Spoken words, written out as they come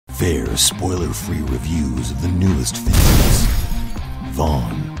Fair, spoiler-free reviews of the newest films.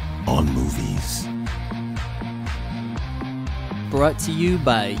 Vaughn on Movies. Brought to you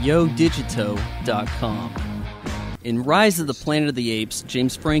by YoDigito.com. In Rise of the Planet of the Apes,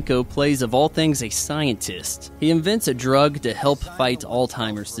 James Franco plays, of all things, a scientist. He invents a drug to help fight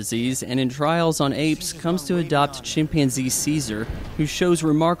Alzheimer's disease, and in Trials on Apes, comes to adopt chimpanzee Caesar, who shows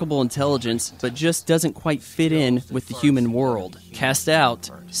remarkable intelligence, but just doesn't quite fit in with the human world. Cast out,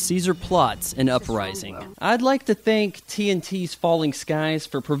 Caesar plots an uprising. I'd like to thank TNT's Falling Skies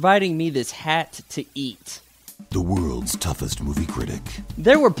for providing me this hat to eat. The world's toughest movie critic.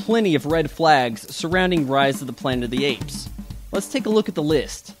 There were plenty of red flags surrounding Rise of the Planet of the Apes. Let's take a look at the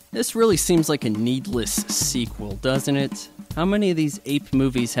list. This really seems like a needless sequel, doesn't it? How many of these ape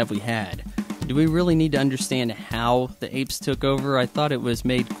movies have we had? Do we really need to understand how the apes took over? I thought it was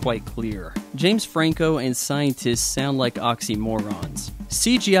made quite clear. James Franco and scientists sound like oxymorons.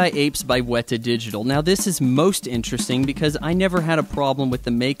 CGI Apes by Weta Digital. Now this is most interesting because I never had a problem with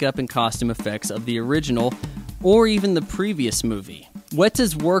the makeup and costume effects of the original, or even the previous movie.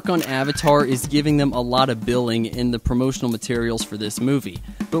 Weta's work on Avatar is giving them a lot of billing in the promotional materials for this movie.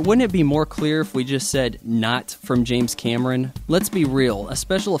 But wouldn't it be more clear if we just said, not from James Cameron? Let's be real, a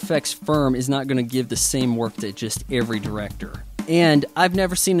special effects firm is not going to give the same work to just every director. And I've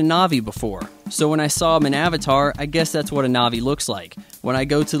never seen a Na'vi before. So when I saw him in Avatar, I guess that's what a Na'vi looks like. When I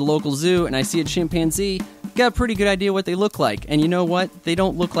go to the local zoo and I see a chimpanzee, got a pretty good idea what they look like. And you know what? They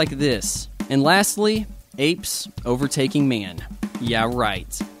don't look like this. And lastly, apes overtaking man. Yeah,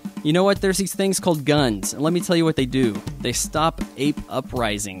 right. You know what? There's these things called guns, and let me tell you what they do. They stop ape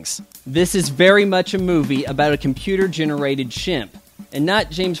uprisings. This is very much a movie about a computer-generated chimp, and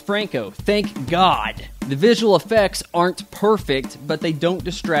not James Franco. Thank God. The visual effects aren't perfect, but they don't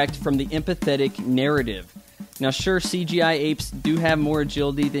distract from the empathetic narrative. Now sure, CGI apes do have more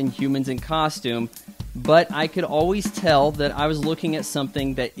agility than humans in costume, but I could always tell that I was looking at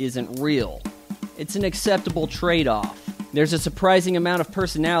something that isn't real. It's an acceptable trade-off. There's a surprising amount of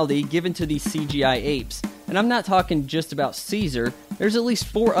personality given to these CGI apes, and I'm not talking just about Caesar. There's at least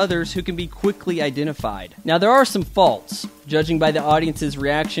 4 others who can be quickly identified. Now there are some faults. Judging by the audience's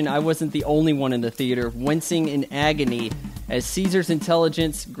reaction, I wasn't the only one in the theater wincing in agony as Caesar's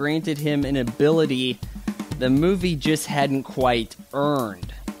intelligence granted him an ability the movie just hadn't quite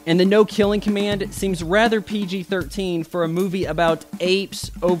earned. And the no-killing command seems rather PG-13 for a movie about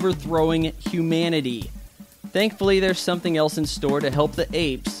apes overthrowing humanity. Thankfully, there's something else in store to help the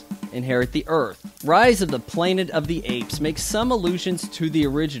apes inherit the Earth. Rise of the Planet of the Apes makes some allusions to the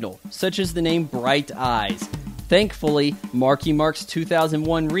original, such as the name Bright Eyes. Thankfully, Marky Mark's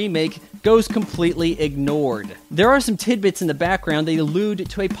 2001 remake goes completely ignored. There are some tidbits in the background that allude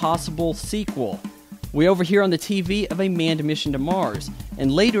to a possible sequel. We overhear on the TV of a manned mission to Mars,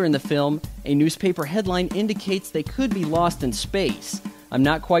 and later in the film, a newspaper headline indicates they could be lost in space. I'm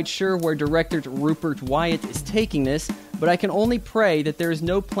not quite sure where director Rupert Wyatt is taking this, but I can only pray that there is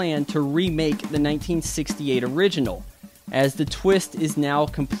no plan to remake the 1968 original, as the twist is now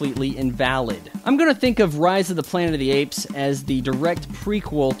completely invalid. I'm going to think of Rise of the Planet of the Apes as the direct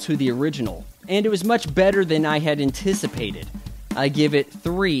prequel to the original, and it was much better than I had anticipated. I give it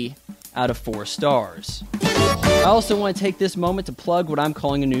 3 out of 4 stars. I also want to take this moment to plug what I'm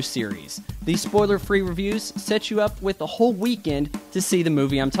calling a new series. These spoiler-free reviews set you up with a whole weekend to see the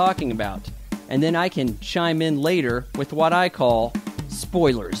movie I'm talking about. And then I can chime in later with what I call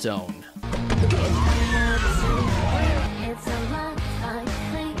Spoiler Zone.